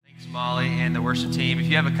Molly and the worship team. If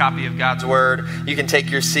you have a copy of God's Word, you can take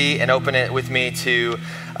your seat and open it with me to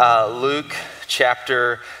Luke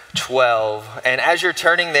chapter 12. And as you're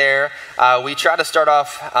turning there, we try to start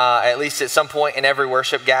off, at least at some point in every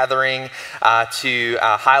worship gathering, to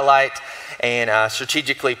highlight and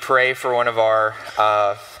strategically pray for one of our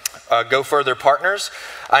Go Further partners.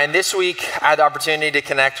 And this week, I had the opportunity to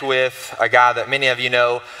connect with a guy that many of you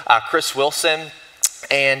know, Chris Wilson.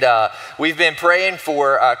 And we've been praying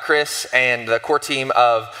for Chris and the core team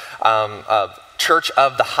of Church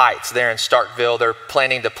of the Heights there in Starkville. They're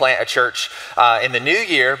planning to plant a church in the new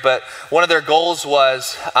year, but one of their goals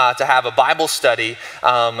was to have a Bible study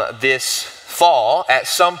this fall at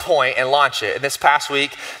some point and launch it. And this past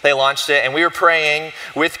week they launched it, and we were praying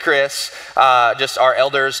with Chris, just our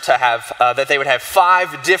elders, to have that they would have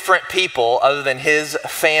 5 different people other than his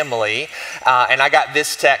family. And I got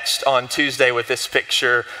this text on Tuesday with this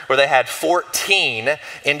picture where they had 14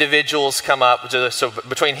 individuals come up. So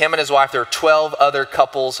between him and his wife, there were 12 other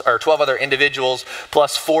couples or 12 other individuals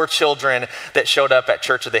plus 4 children that showed up at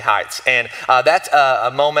Church of the Heights. And that's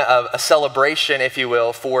a moment of a celebration, if you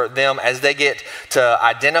will, for them as they get to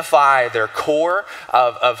identify their core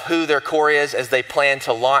of who their core is as they plan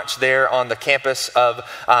to launch there on the campus of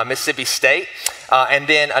Mississippi State. And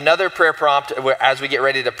then another prayer prompt as we get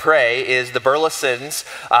ready to pray is the Burlesons,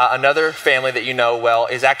 another family that you know well,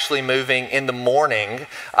 is actually moving in the morning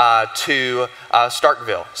to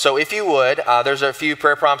Starkville. So if you would, there's a few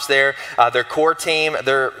prayer prompts there. Their core team,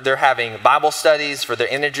 they're having Bible studies for their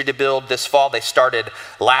Energy to Build this fall. They started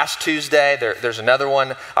last Tuesday. There's another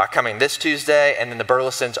one coming this Tuesday. And then the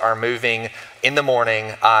Burlesons are moving in the morning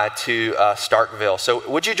to Starkville. So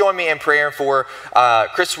would you join me in prayer for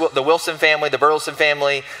Chris, the Wilson family, the Burleson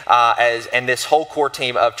family, and this whole core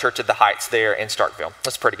team of Church of the Heights there in Starkville?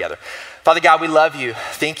 Let's pray together. Father God, we love you.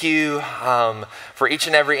 Thank you for each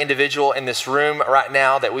and every individual in this room right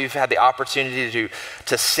now that we've had the opportunity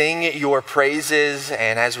to sing your praises.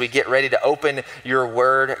 And as we get ready to open your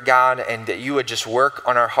word, God, and that you would just work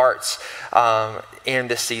on our hearts in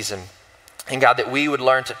this season. And God, that we would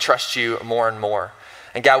learn to trust you more and more.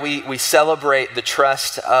 And God, we celebrate the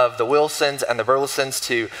trust of the Wilsons and the Burlesons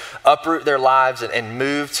to uproot their lives and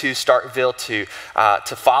move to Starkville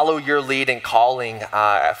to follow your lead and calling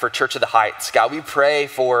for Church of the Heights. God, we pray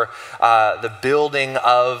for the building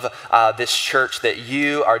of this church, that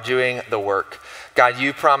you are doing the work. God,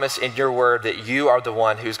 you promise in your word that you are the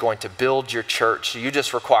one who's going to build your church. You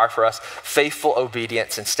just require for us faithful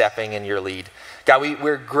obedience and stepping in your lead. God,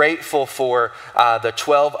 we're grateful for the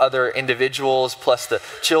 12 other individuals plus the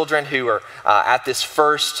children who are at this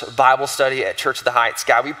first Bible study at Church of the Heights.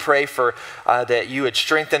 God, we pray for that you would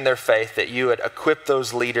strengthen their faith, that you would equip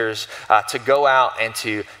those leaders to go out and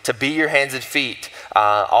to be your hands and feet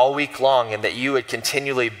all week long, and that you would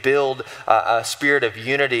continually build a spirit of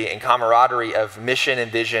unity and camaraderie of mission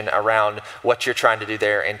and vision around what you're trying to do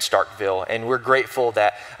there in Starkville. And we're grateful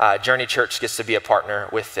that Journey Church gets to be a partner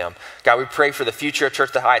with them. God, we pray for the future of Church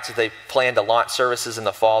of the Heights as they plan to launch services in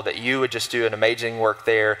the fall, that you would just do an amazing work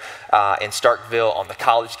there in Starkville on the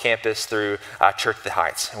college campus through Church of the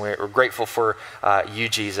Heights. And we're grateful for you,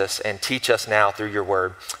 Jesus, and teach us now through your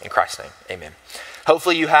word. In Christ's name, amen.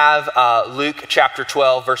 Hopefully you have Luke chapter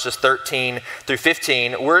 12, verses 13 through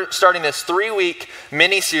 15. We're starting this 3-week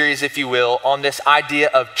mini-series, if you will, on this idea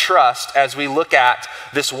of trust as we look at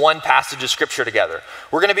this one passage of scripture together.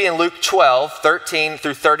 We're going to be in Luke 12, 13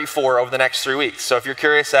 through 34 over the next 3 weeks. So if you're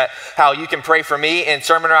curious at how you can pray for me in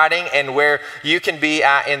sermon writing and where you can be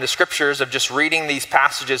at in the scriptures of just reading these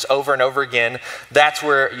passages over and over again, that's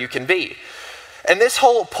where you can be. And this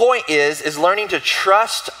whole point is learning to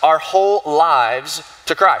trust our whole lives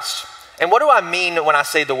to Christ. And what do I mean when I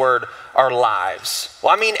say the word our lives?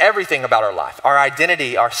 Well, I mean everything about our life, our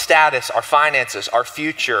identity, our status, our finances, our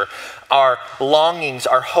future, our longings,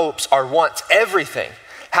 our hopes, our wants, everything.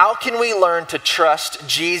 How can we learn to trust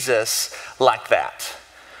Jesus like that?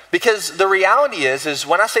 Because the reality is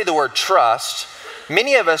when I say the word trust,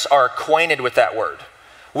 many of us are acquainted with that word.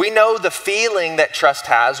 We know the feeling that trust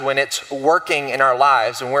has when it's working in our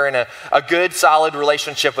lives and we're in a good, solid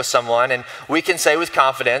relationship with someone, and we can say with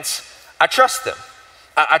confidence, I trust them.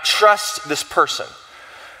 I trust this person.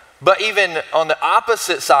 But even on the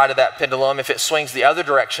opposite side of that pendulum, if it swings the other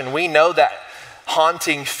direction, we know that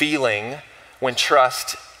haunting feeling when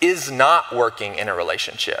trust is not working in a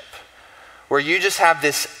relationship, where you just have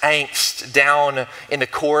this angst down in the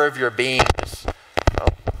core of your being. Oh,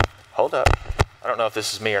 hold up. I don't know if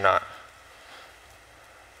this is me or not.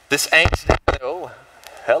 This angst, oh,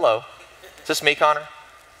 hello. Is this me, Connor?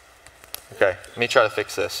 Okay, let me try to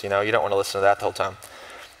fix this. You know, you don't want to listen to that the whole time.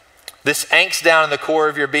 This angst down in the core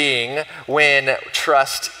of your being when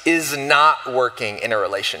trust is not working in a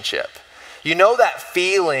relationship. You know that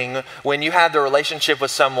feeling when you have the relationship with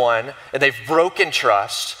someone and they've broken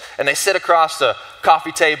trust and they sit across the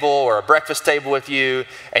coffee table or a breakfast table with you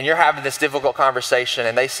and you're having this difficult conversation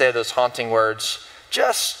and they say those haunting words,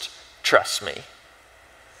 just trust me.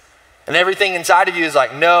 And everything inside of you is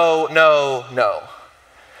like, no, no, no.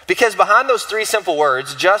 Because behind those three simple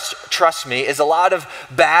words, just trust me, is a lot of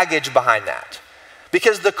baggage behind that.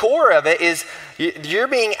 Because the core of it is you're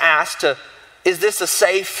being asked to, is this a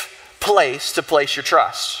safe place to place your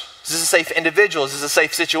trust? Is this a safe individual? Is this a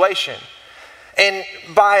safe situation? And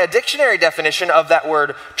by a dictionary definition of that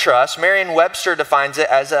word trust, Merriam-Webster defines it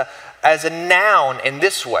as a noun in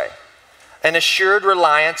this way: an assured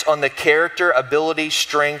reliance on the character, ability,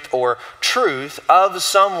 strength, or truth of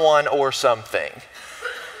someone or something.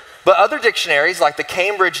 But other dictionaries, like the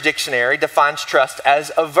Cambridge Dictionary, defines trust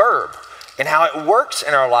as a verb and how it works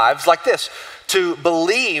in our lives like this: to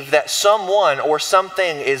believe that someone or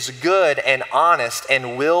something is good and honest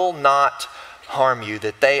and will not harm you,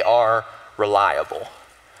 that they are reliable.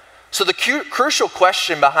 So the crucial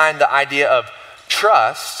question behind the idea of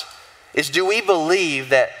trust is, do we believe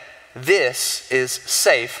that this is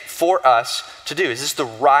safe for us to do? Is this the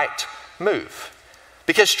right move?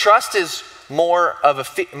 Because trust is more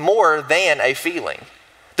than a feeling.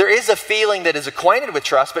 There is a feeling that is acquainted with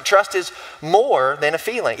trust, but trust is more than a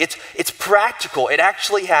feeling. It's practical. It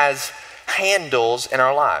actually has handles in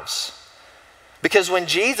our lives. Because when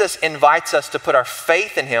Jesus invites us to put our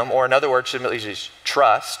faith in him, or in other words, simply just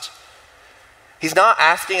trust, he's not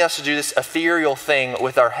asking us to do this ethereal thing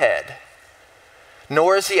with our head.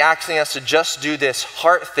 Nor is he asking us to just do this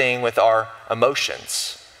heart thing with our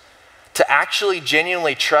emotions. To actually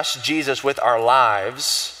genuinely trust Jesus with our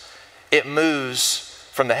lives, it moves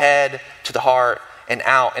from the head to the heart and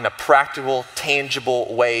out in a practical,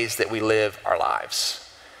 tangible ways that we live our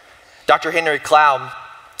lives. Dr. Henry Cloud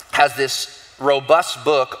has this robust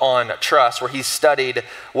book on trust where he's studied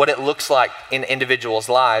what it looks like in individuals'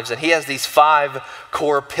 lives. And he has these 5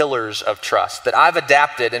 core pillars of trust that I've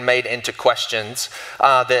adapted and made into questions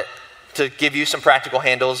to give you some practical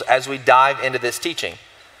handles as we dive into this teaching.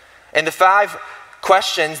 And the 5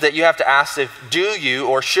 questions that you have to ask if do you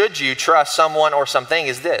or should you trust someone or something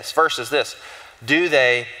is this. First is this: do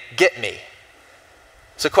they get me?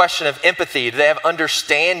 It's a question of empathy. Do they have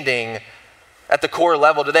understanding at the core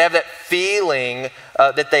level? Do they have that feeling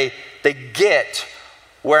that they get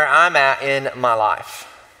where I'm at in my life?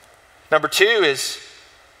 Number 2 is,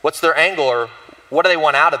 what's their angle, or what do they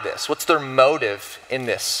want out of this? What's their motive in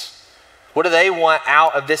this? What do they want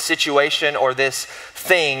out of this situation or this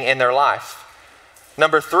thing in their life?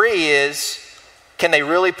 Number 3 is, can they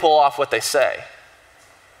really pull off what they say?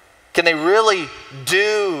 Can they really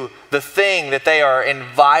do the thing that they are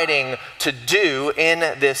inviting to do in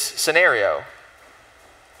this scenario?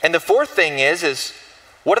 And the 4th thing is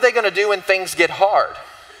what are they going to do when things get hard?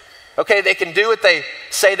 Okay, they can do what they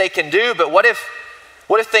say they can do, but what if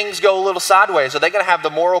things go a little sideways? Are they going to have the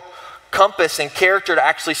moral compass and character to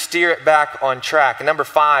actually steer it back on track? And number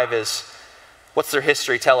 5 is, what's their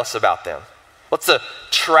history tell us about them? What's the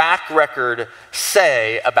track record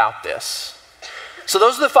say about this? So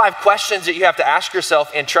those are the 5 questions that you have to ask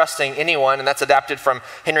yourself in trusting anyone, and that's adapted from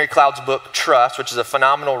Henry Cloud's book, Trust, which is a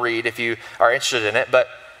phenomenal read if you are interested in it. But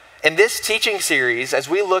in this teaching series, as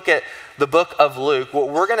we look at the book of Luke, what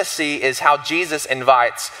we're going to see is how Jesus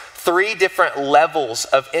invites 3 different levels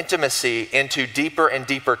of intimacy into deeper and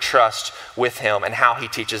deeper trust with him and how he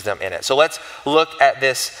teaches them in it. So let's look at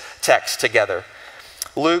this text together.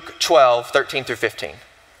 Luke 12, 13 through 15.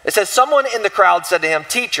 It says, someone in the crowd said to him,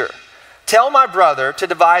 "Teacher, tell my brother to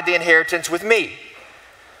divide the inheritance with me."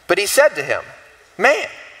 But he said to him, "Man,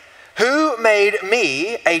 who made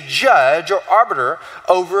me a judge or arbiter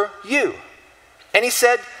over you?" And he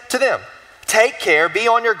said to them, "Take care, be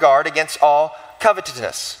on your guard against all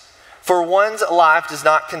covetousness. For one's life does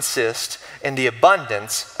not consist in the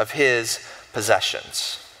abundance of his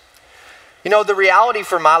possessions." You know, the reality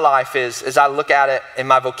for my life is, as I look at it in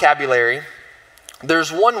my vocabulary,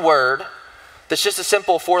 there's one word that's just a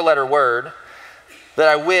simple 4-letter word that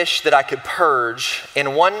I wish that I could purge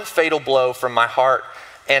in one fatal blow from my heart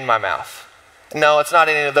and my mouth. No, it's not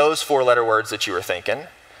any of those 4-letter words that you were thinking.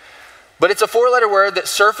 But it's a 4-letter word that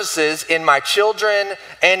surfaces in my children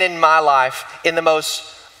and in my life in the most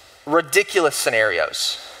ridiculous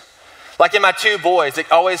scenarios. Like in my 2 boys,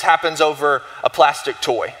 it always happens over a plastic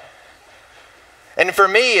toy. And for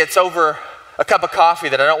me, it's over a cup of coffee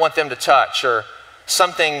that I don't want them to touch, or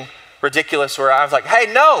something ridiculous where I was like,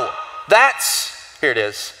 "Hey, no, here it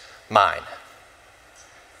is, mine."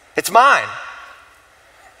 It's mine.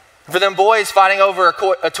 For them boys fighting over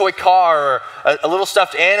a toy car or a little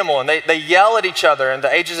stuffed animal, and they yell at each other in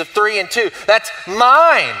the ages of 3 and 2, that's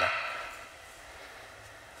mine.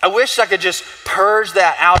 I wish I could just purge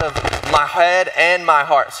that out of my head and my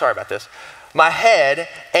heart. Sorry about this. My head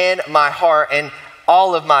and my heart and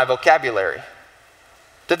all of my vocabulary.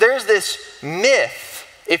 That there's this myth,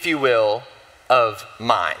 if you will, of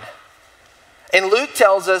mine. And Luke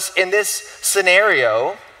tells us in this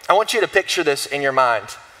scenario, I want you to picture this in your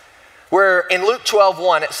mind, where in Luke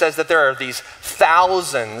 12:1 it says that there are these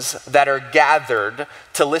thousands that are gathered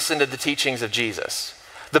to listen to the teachings of Jesus.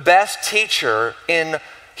 The best teacher in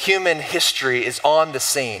human history is on the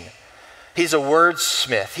scene. He's a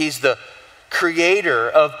wordsmith. He's the creator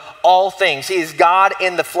of all things. He is God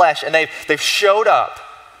in the flesh, and they've showed up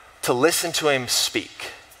to listen to him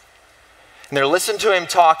speak. And they're listening to him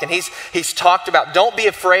talk, and he's talked about, don't be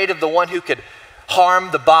afraid of the one who could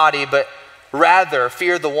harm the body, but rather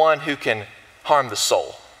fear the one who can harm the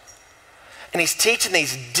soul. And he's teaching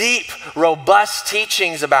these deep, robust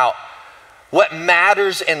teachings about what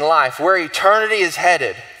matters in life, where eternity is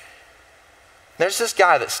headed. There's this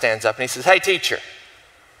guy that stands up and he says, hey teacher,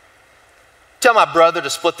 tell my brother to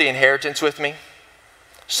split the inheritance with me.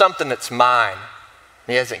 Something that's mine.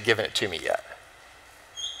 He hasn't given it to me yet.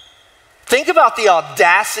 Think about the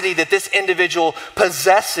audacity that this individual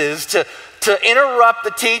possesses to interrupt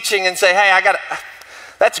the teaching and say, hey,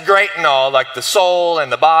 that's great and all, like the soul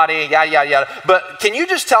and the body, yada, yada, yada. But can you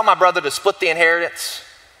just tell my brother to split the inheritance?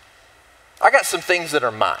 I got some things that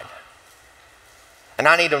are mine, and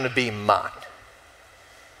I need them to be mine.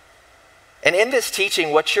 And in this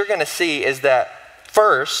teaching, what you're going to see is that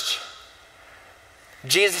first,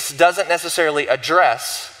 Jesus doesn't necessarily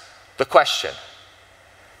address the question,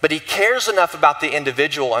 but he cares enough about the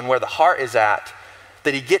individual and where the heart is at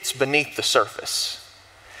that he gets beneath the surface.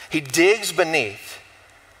 He digs beneath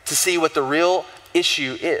to see what the real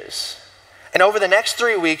issue is. And over the next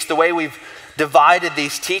 3 weeks, the way we've divided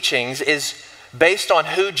these teachings is based on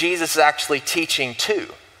who Jesus is actually teaching to.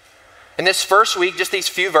 In this first week, just these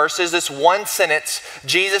few verses, this one sentence,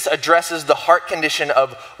 Jesus addresses the heart condition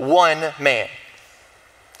of one man.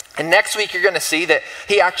 And next week, you're going to see that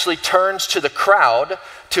he actually turns to the crowd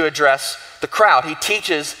to address the crowd. He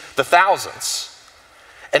teaches the thousands.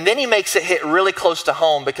 And then he makes it hit really close to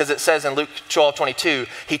home because it says in Luke 12:22,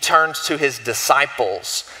 he turns to his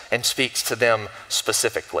disciples and speaks to them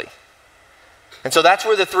specifically. And so that's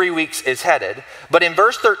where the 3 weeks is headed. But in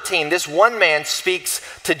verse 13, this one man speaks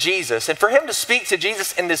to Jesus. And for him to speak to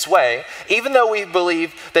Jesus in this way, even though we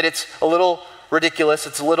believe that it's a little ridiculous,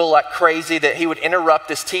 it's a little like crazy that he would interrupt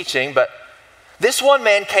this teaching, but this one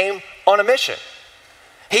man came on a mission.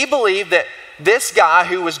 He believed that this guy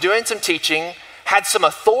who was doing some teaching had some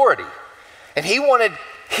authority, and he wanted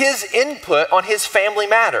his input on his family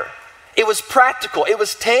matter. It was practical, it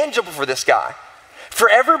was tangible for this guy. For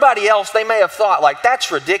everybody else, they may have thought like,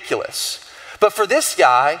 that's ridiculous. But for this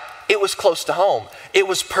guy, it was close to home. It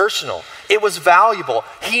was personal. It was valuable.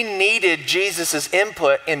 He needed Jesus'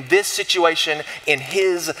 input in this situation in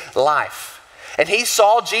his life. And he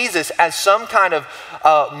saw Jesus as some kind of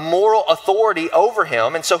moral authority over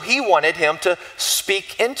him, and so he wanted him to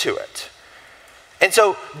speak into it. And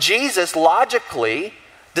so Jesus logically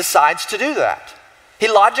decides to do that. He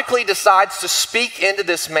logically decides to speak into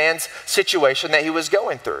this man's situation that he was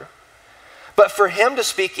going through. But for him to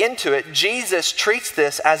speak into it, Jesus treats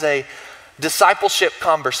this as a discipleship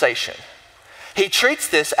conversation. He treats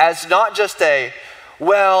this as not just a,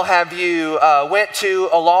 well, have you went to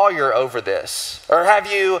a lawyer over this? Or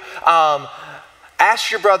have you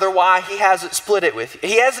asked your brother why he hasn't split it with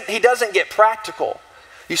you? He doesn't get practical.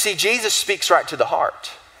 You see, Jesus speaks right to the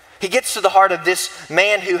heart. He gets to the heart of this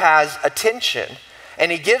man who has attention, and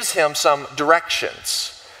he gives him some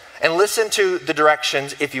directions. And listen to the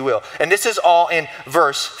directions, if you will. And this is all in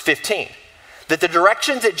verse 15. That the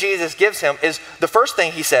directions that Jesus gives him is, the first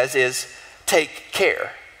thing he says is, take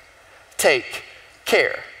care. Take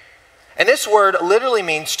care. And this word literally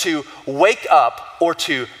means to wake up or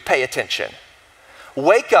to pay attention.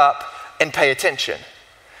 Wake up and pay attention.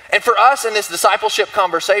 And for us in this discipleship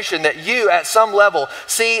conversation, that you at some level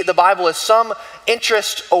see the Bible as some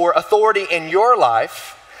interest or authority in your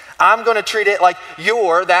life, I'm going to treat it like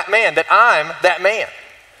you're that man, that I'm that man.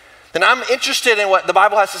 And I'm interested in what the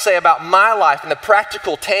Bible has to say about my life and the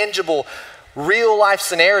practical, tangible, real life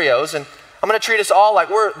scenarios. And I'm going to treat us all like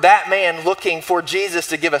we're that man looking for Jesus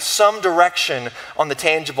to give us some direction on the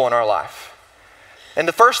tangible in our life. And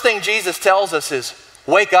the first thing Jesus tells us is,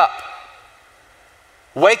 wake up.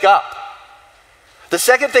 Wake up. The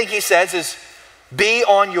second thing he says is, be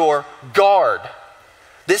on your guard.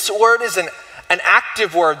 This word is an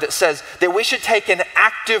active word that says that we should take an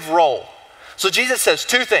active role. So Jesus says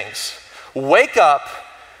two things. Wake up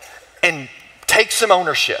and take some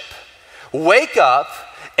ownership. Wake up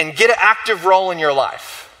and get an active role in your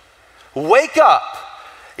life. Wake up,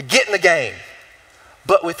 get in the game.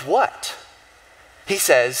 But with what? He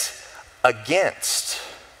says, against.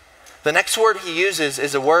 The next word he uses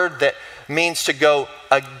is a word that means to go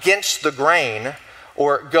against the grain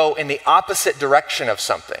or go in the opposite direction of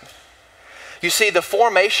something. You see, the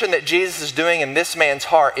formation that Jesus is doing in this man's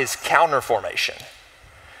heart is counter formation.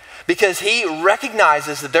 Because he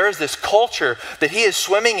recognizes that there is this culture that he is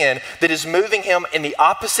swimming in that is moving him in the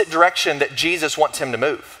opposite direction that Jesus wants him to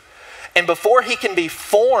move. And before he can be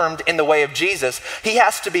formed in the way of Jesus, he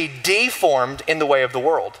has to be deformed in the way of the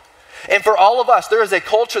world. And for all of us, there is a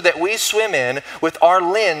culture that we swim in with our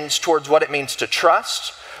lens towards what it means to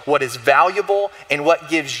trust, what is valuable, and what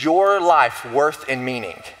gives your life worth and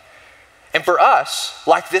meaning. And for us,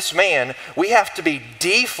 like this man, we have to be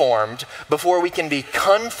deformed before we can be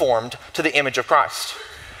conformed to the image of Christ.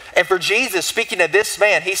 And for Jesus, speaking to this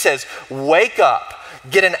man, he says, wake up,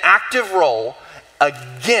 get an active role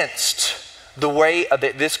against the way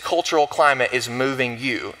that this cultural climate is moving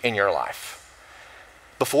you in your life.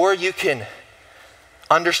 Before you can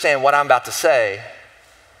understand what I'm about to say,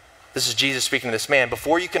 this is Jesus speaking to this man,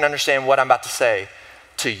 before you can understand what I'm about to say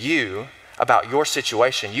to you about your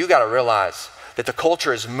situation, you got to realize that the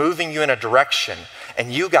culture is moving you in a direction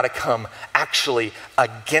and you got to come actually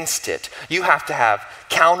against it. You have to have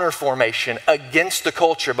counter formation against the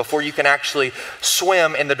culture before you can actually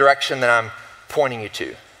swim in the direction that I'm pointing you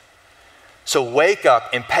to. So wake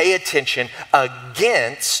up and pay attention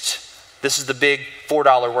against, this is the big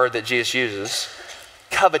 $4 word that Jesus uses,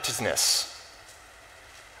 covetousness.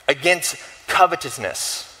 Against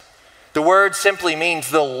covetousness. The word simply means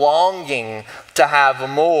the longing to have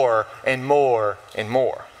more and more and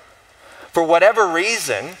more. For whatever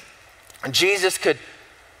reason, Jesus could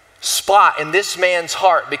spot in this man's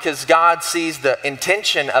heart, because God sees the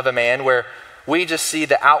intention of a man where we just see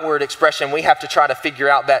the outward expression. We have to try to figure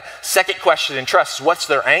out that second question in trust. What's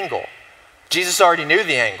their angle? Jesus already knew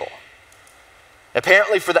the angle.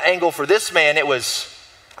 Apparently for the angle for this man, it was,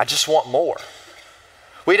 I just want more.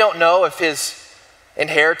 We don't know if his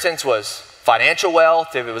inheritance was financial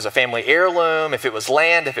wealth, if it was a family heirloom, if it was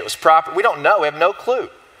land, if it was property. We don't know. We have no clue.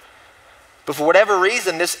 But for whatever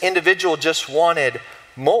reason, this individual just wanted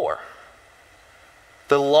more.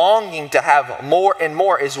 The longing to have more and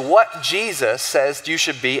more is what Jesus says you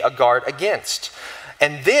should be a guard against.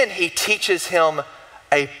 And then he teaches him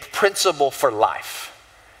a principle for life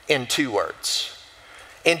in 2 words.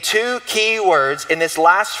 In 2 key words, in this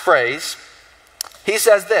last phrase, he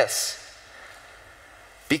says this: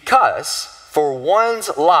 because for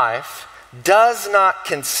one's life does not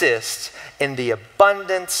consist in the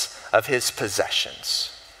abundance of his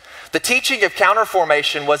possessions. The teaching of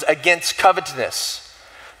counterformation was against covetousness.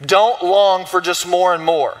 Don't long for just more and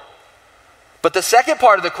more. But the second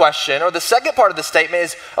part of the question, or the second part of the statement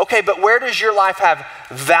is, okay, but where does your life have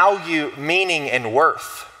value, meaning, and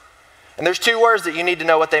worth? And there's 2 words that you need to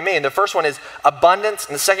know what they mean. The first one is abundance,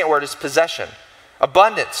 and the second word is possession.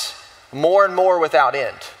 Abundance, more and more without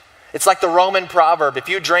end. It's like the Roman proverb, if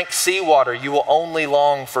you drink seawater, you will only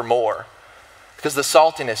long for more. Because the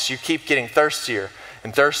saltiness, you keep getting thirstier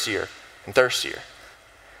and thirstier and thirstier.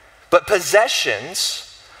 But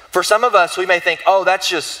possessions, for some of us, we may think, oh,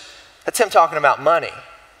 that's him talking about money.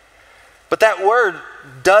 But that word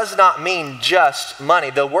does not mean just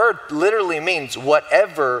money. The word literally means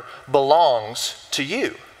whatever belongs to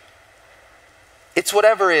you. It's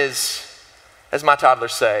whatever is, as my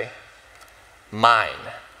toddlers say, mine.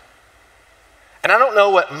 And I don't know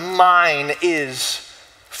what mine is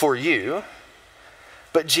for you,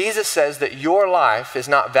 but Jesus says that your life is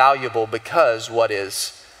not valuable because what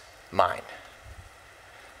is mine.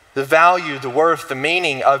 The value, the worth, the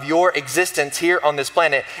meaning of your existence here on this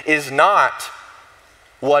planet is not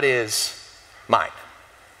what is mine.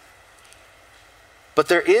 But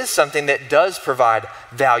there is something that does provide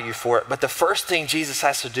value for it. But the first thing Jesus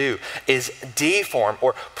has to do is deform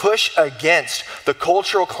or push against the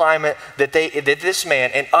cultural climate that this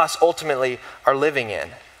man and us ultimately are living in.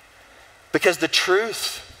 Because the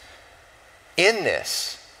truth in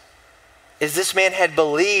this is this man had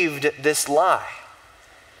believed this lie.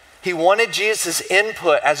 He wanted Jesus'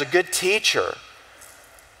 input as a good teacher,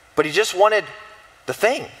 but he just wanted the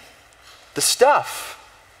thing, the stuff.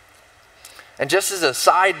 And just as a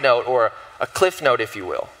side note, or a cliff note, if you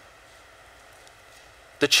will,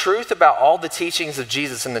 the truth about all the teachings of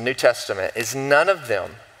Jesus in the New Testament is none of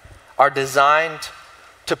them are designed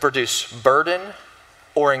to produce burden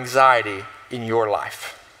or anxiety in your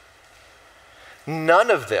life.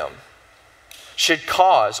 None of them should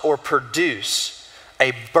cause or produce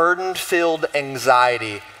a burden-filled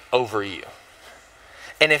anxiety over you.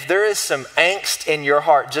 And if there is some angst in your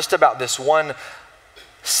heart just about this one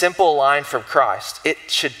simple line from Christ, it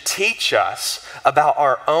should teach us about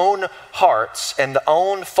our own hearts and the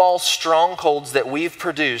own false strongholds that we've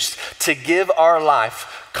produced to give our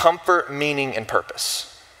life comfort, meaning, and purpose.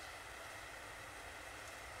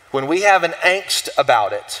 When we have an angst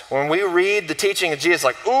about it, when we read the teaching of Jesus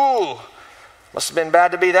like, ooh, must have been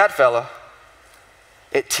bad to be that fella,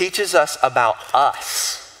 it teaches us about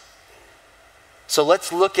us. So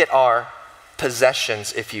let's look at our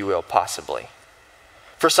possessions, if you will, possibly.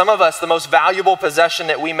 For some of us, the most valuable possession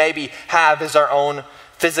that we maybe have is our own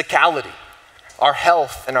physicality, our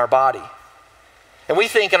health and our body. And we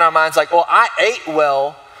think in our minds like, well, I ate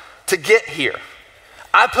well to get here.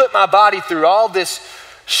 I put my body through all this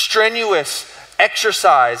strenuous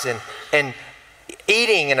exercise and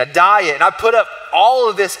eating and a diet, and I put up all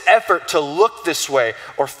of this effort to look this way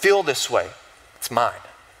or feel this way. It's mine.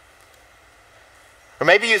 Or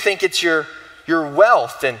maybe you think it's your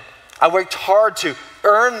wealth, and I worked hard to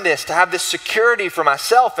earn this, to have this security for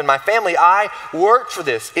myself and my family. I worked for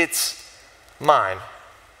this. It's mine.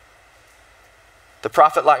 The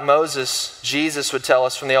prophet like Moses, Jesus would tell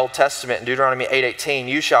us from the Old Testament in Deuteronomy 8:18,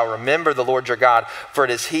 you shall remember the Lord your God, for it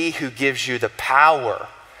is he who gives you the power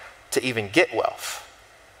to even get wealth.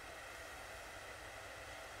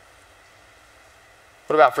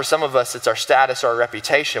 What about for some of us, it's our status or our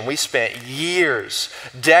reputation. We spent years,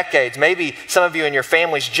 decades, maybe some of you in your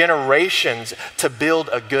families, generations to build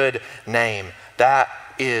a good name. That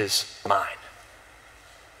is mine.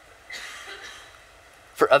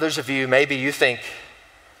 For others of you, maybe you think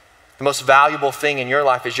the most valuable thing in your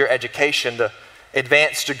life is your education, the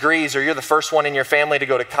advanced degrees, or you're the first one in your family to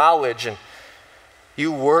go to college, and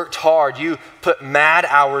you worked hard, you put mad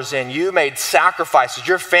hours in, you made sacrifices,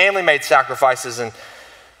 your family made sacrifices, and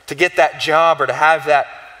to get that job or to have that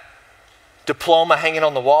diploma hanging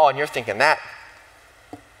on the wall, and you're thinking, that's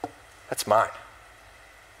mine.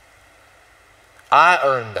 I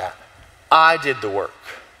earned that. I did the work.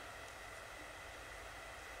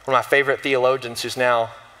 One of my favorite theologians who's now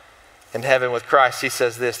in heaven with Christ, he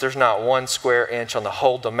says this, there's not one square inch on the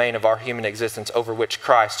whole domain of our human existence over which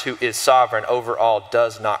Christ, who is sovereign over all,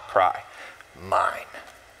 does not cry, mine.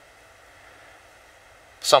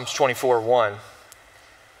 Psalms 24:1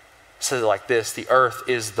 says it like this, the earth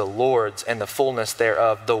is the Lord's and the fullness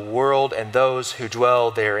thereof, the world and those who dwell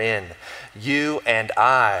therein. You and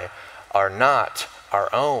I are not our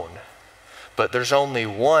own. But there's only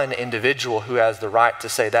one individual who has the right to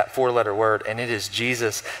say that four-letter word, and it is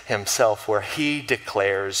Jesus himself, where he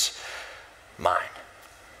declares, mine.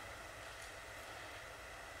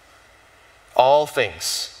 All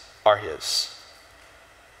things are his.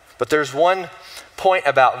 But there's one point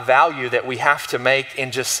about value that we have to make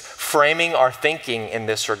in just framing our thinking in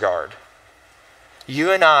this regard.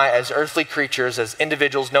 You and I, as earthly creatures, as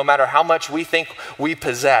individuals, no matter how much we think we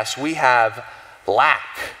possess, we have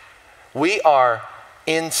lack. We are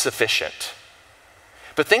insufficient.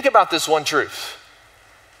 But think about this one truth.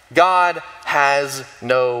 God has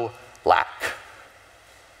no lack.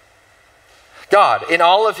 God, in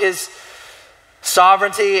all of his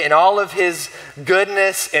sovereignty, in all of his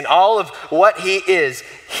goodness, in all of what he is,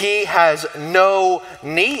 he has no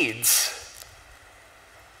needs.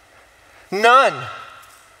 None.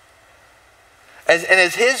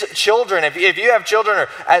 As his children, if you have children,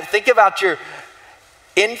 or think about your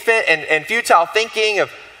infant and futile thinking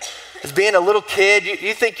of as being a little kid,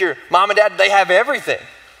 you think your mom and dad, they have everything,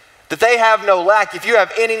 that they have no lack. If you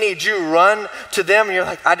have any needs, you run to them and you're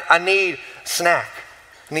like, I need a snack,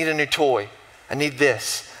 I need a new toy, I need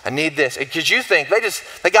this, because you think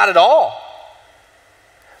they got it all.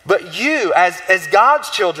 But you, as God's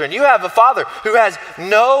children, you have a Father who has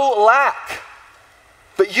no lack.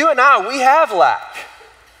 But you and I, we have lack.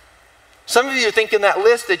 Some of you are thinking that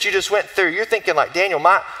list that you just went through, you're thinking like, Daniel,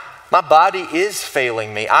 my body is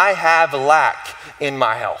failing me. I have lack in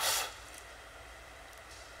my health.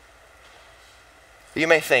 You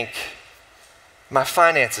may think, my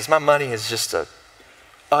finances, my money is just an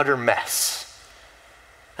utter mess.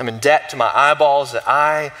 I'm in debt to my eyeballs, that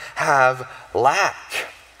I have lack.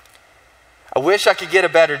 I wish I could get a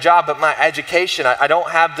better job, but my education, I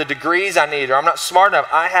don't have the degrees I need, or I'm not smart enough.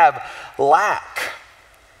 I have lack.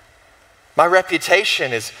 My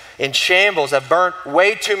reputation is in shambles. I've burnt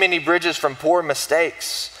way too many bridges from poor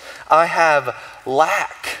mistakes. I have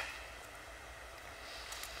lack.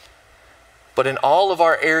 But in all of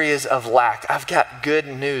our areas of lack, I've got good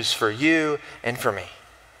news for you and for me.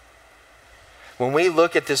 when we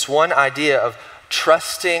look at this one idea of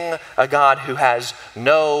trusting a God who has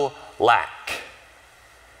no lack.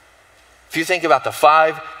 If you think about the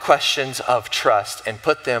 5 questions of trust and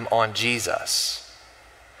put them on Jesus,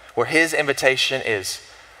 where his invitation is,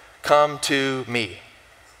 come to me,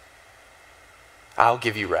 I'll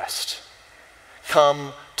give you rest.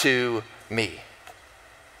 Come to me.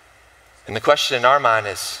 And the question in our mind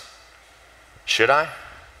is, should I?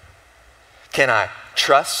 Can I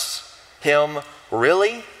trust him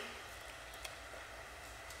really?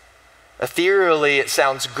 Ethereally, it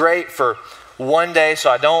sounds great for one day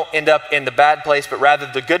so I don't end up in the bad place, but rather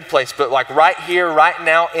the good place. But like right here, right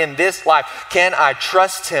now in this life, can I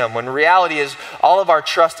trust him? When reality is all of our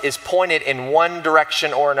trust is pointed in one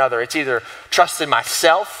direction or another. It's either trust in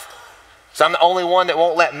myself, so I'm the only one that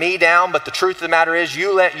won't let me down, but the truth of the matter is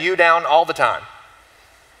you let you down all the time.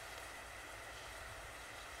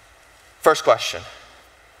 First question,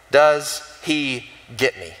 does he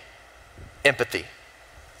get me? Empathy.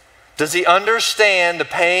 Does he understand the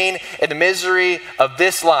pain and the misery of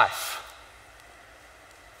this life?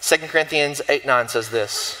 2 Corinthians 8:9 says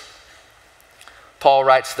this. Paul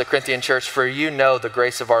writes to the Corinthian church, for you know the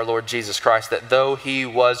grace of our Lord Jesus Christ, that though he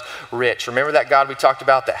was rich, remember that God we talked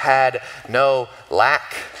about that had no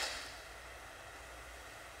lack?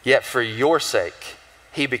 Yet for your sake,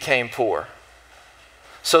 he became poor,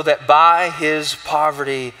 so that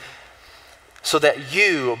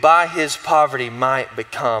you by his poverty might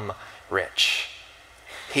become rich.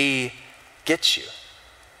 He gets you.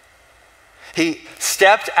 He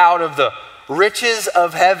stepped out of the riches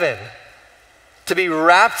of heaven to be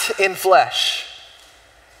wrapped in flesh,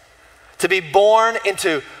 to be born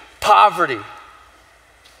into poverty,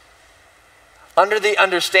 under the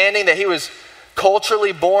understanding that he was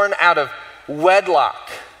culturally born out of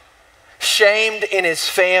wedlock, shamed in his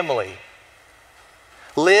family,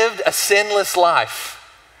 lived a sinless life,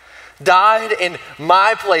 died in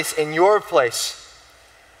my place, in your place,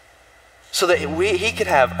 so that he could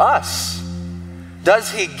have us.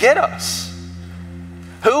 Does he get us?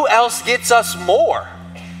 Who else gets us more?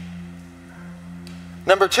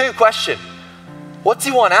 Number 2 question, what's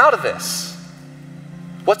he want out of this?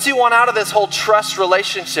 What's he want out of this whole trust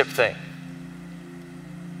relationship thing?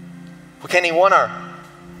 Well, can he want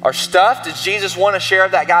our stuff? Does Jesus want to share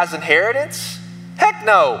that guy's inheritance? Heck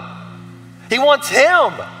no. He wants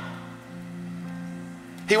him.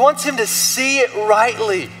 He wants him to see it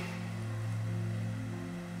rightly.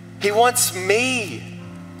 He wants me.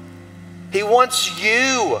 He wants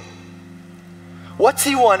you. What's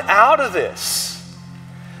he want out of this?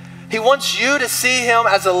 He wants you to see him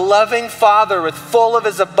as a loving father with full of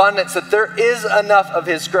his abundance, that there is enough of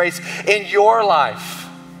his grace in your life.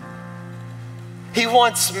 He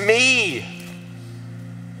wants me.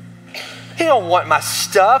 He don't want my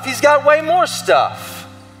stuff. He's got way more stuff.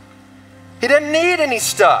 He doesn't need any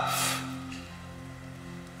stuff.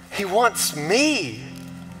 He wants me.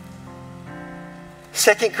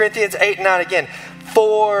 2 Corinthians 8:9 again,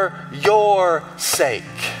 for your sake.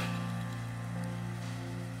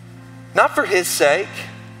 Not for his sake.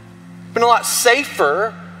 It's been a lot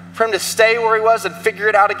safer for him to stay where he was and figure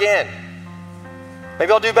it out again.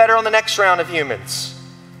 Maybe I'll do better on the next round of humans.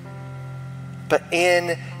 But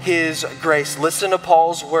in his grace, listen to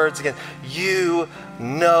Paul's words again. You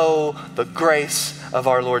know the grace of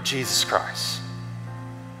our Lord Jesus Christ.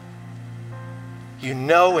 You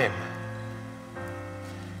know him.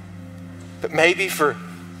 But maybe for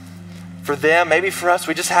them, maybe for us,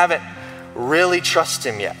 we just haven't really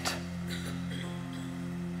trusted him yet.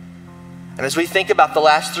 And as we think about the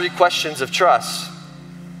last 3 questions of trust,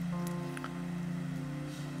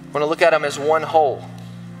 I want to look at them as one whole.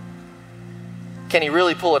 Can he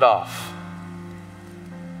really pull it off?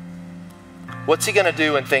 What's he going to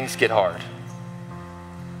do when things get hard?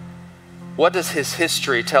 What does his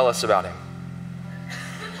history tell us about him?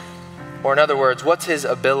 Or in other words, what's his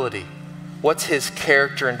ability? What's his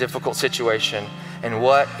character in difficult situation? And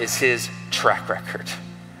what is his track record?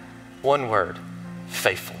 One word,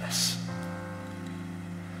 faithfulness.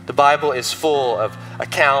 The Bible is full of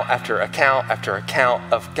account after account after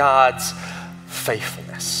account of God's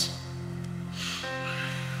faithfulness.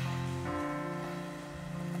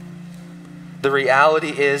 The reality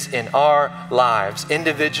is in our lives,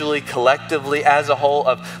 individually, collectively, as a whole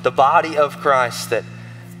of the body of Christ, that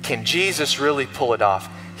can Jesus really pull it off?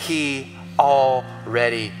 He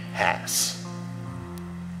already has.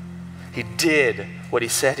 He did what he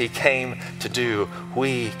said he came to do.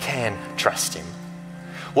 We can trust him.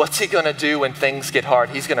 What's he going to do when things get hard?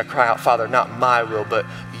 He's going to cry out, Father, not my will, but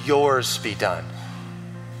yours be done.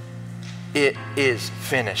 It is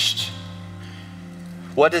finished.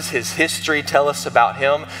 What does his history tell us about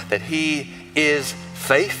him? That he is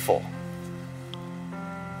faithful.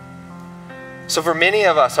 So for many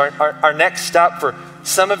of us, our next step, for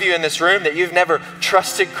some of you in this room that you've never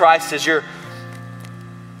trusted Christ as your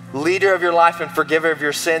leader of your life and forgiver of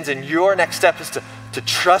your sins, and your next step is to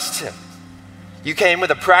trust him. You came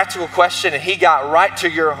with a practical question and he got right to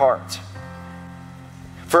your heart.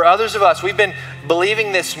 For others of us, we've been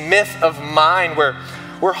believing this myth of mine where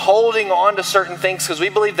we're holding on to certain things because we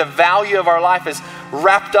believe the value of our life is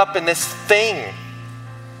wrapped up in this thing.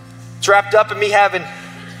 It's wrapped up in me having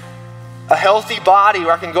a healthy body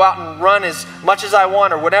where I can go out and run as much as I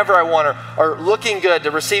want or whatever I want, or looking good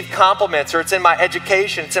to receive compliments, or it's in my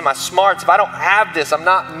education, it's in my smarts. If I don't have this, I'm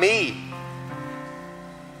not me.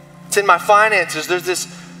 It's in my finances. There's this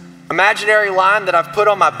imaginary line that I've put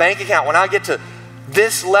on my bank account. When I get to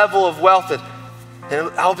this level of wealth,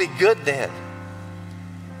 I'll be good then.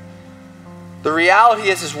 The reality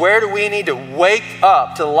is where do we need to wake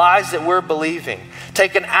up to the lies that we're believing?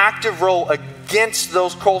 Take an active role against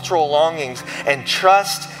those cultural longings and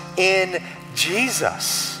trust in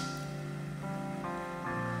Jesus.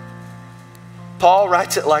 Paul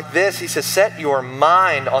writes it like this. He says, set your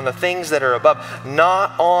mind on the things that are above,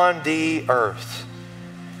 not on the earth.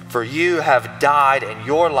 For you have died and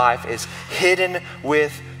your life is hidden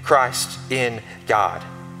with Christ in God.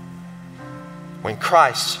 When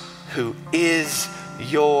Christ, who is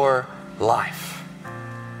your life,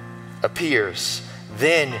 appears,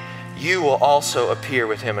 then you will also appear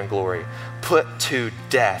with him in glory. Put to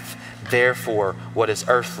death, therefore, what is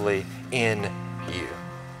earthly in you.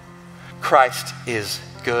 Christ is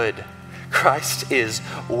good. Christ is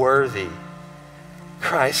worthy.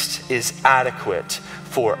 Christ is adequate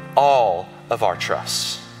for all of our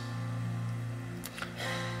trusts.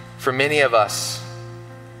 For many of us,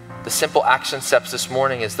 the simple action steps this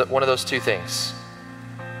morning is that one of those two things.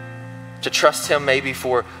 To trust him maybe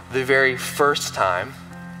for the very first time,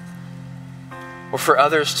 or for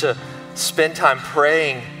others to spend time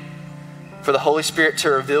praying for the Holy Spirit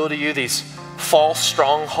to reveal to you these false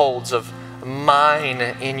strongholds of mine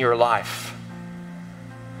in your life.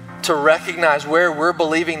 To recognize where we're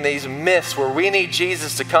believing these myths, where we need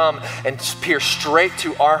Jesus to come and pierce straight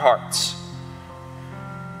to our hearts.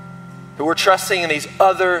 That we're trusting in these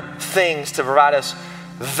other things to provide us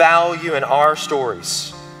value in our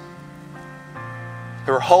stories. That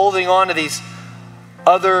we're holding on to these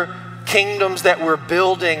other kingdoms that we're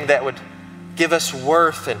building that would give us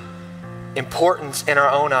worth and importance in our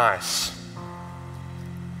own eyes.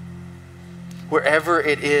 Wherever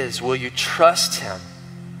it is, will you trust him?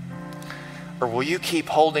 Or will you keep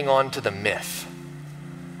holding on to the myth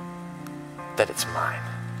that it's mine?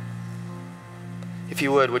 If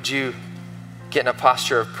you would you get in a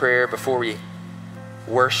posture of prayer before we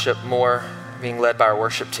worship more, being led by our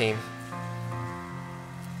worship team?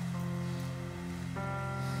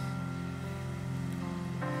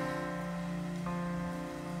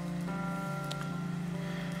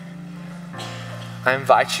 I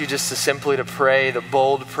invite you just to simply to pray the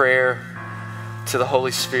bold prayer to the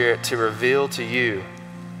Holy Spirit to reveal to you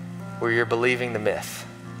where you're believing the myth.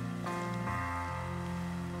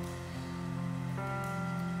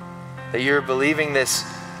 That you're believing this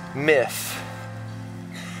myth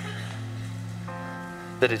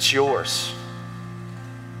that it's yours.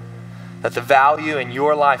 That the value in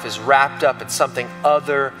your life is wrapped up in something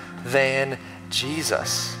other than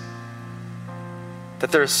Jesus.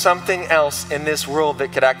 That there's something else in this world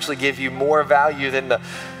that could actually give you more value than the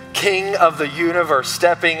King of the universe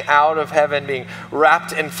stepping out of heaven, being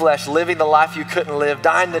wrapped in flesh, living the life you couldn't live,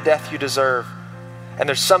 dying the death you deserve. And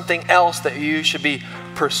there's something else that you should be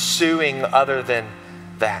pursuing other than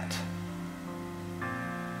that.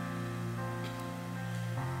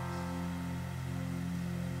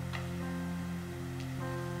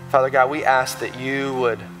 Father God, we ask that you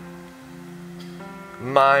would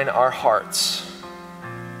mine our hearts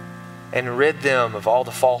and rid them of all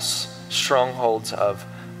the false strongholds of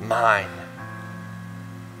mine.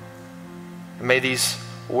 And may these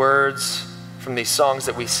words from these songs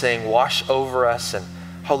that we sing wash over us, and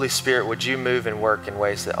Holy Spirit, would you move and work in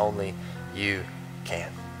ways that only you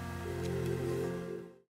can.